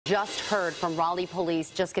just heard from Raleigh police,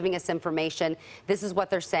 just giving us information. This is what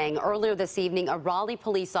they're saying. Earlier this evening, a Raleigh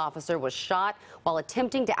police officer was shot while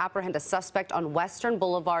attempting to apprehend a suspect on Western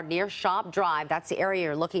Boulevard near Shop Drive. That's the area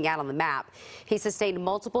you're looking at on the map. He sustained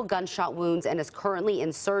multiple gunshot wounds and is currently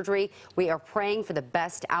in surgery. We are praying for the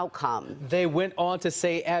best outcome. They went on to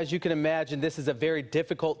say, as you can imagine, this is a very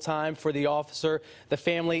difficult time for the officer, the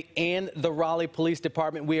family, and the Raleigh Police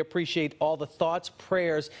Department. We appreciate all the thoughts,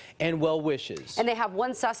 prayers, and well wishes. And they have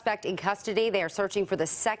one suspect in custody. They are searching for the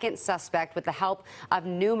second suspect with the help of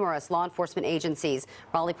numerous law enforcement agencies.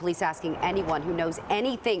 Raleigh police asking anyone who knows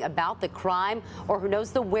anything about the crime or who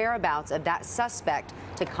knows the whereabouts of that suspect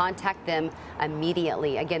to contact them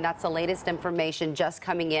immediately. Again, that's the latest information just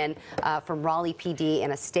coming in from Raleigh PD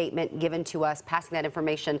in a statement given to us, passing that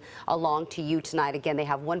information along to you tonight. Again, they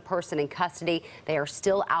have one person in custody. They are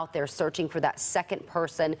still out there searching for that second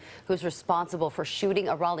person who's responsible for shooting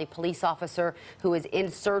a Raleigh police officer who is in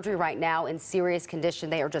surgery right now in serious condition.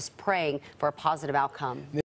 They are just praying for a positive outcome.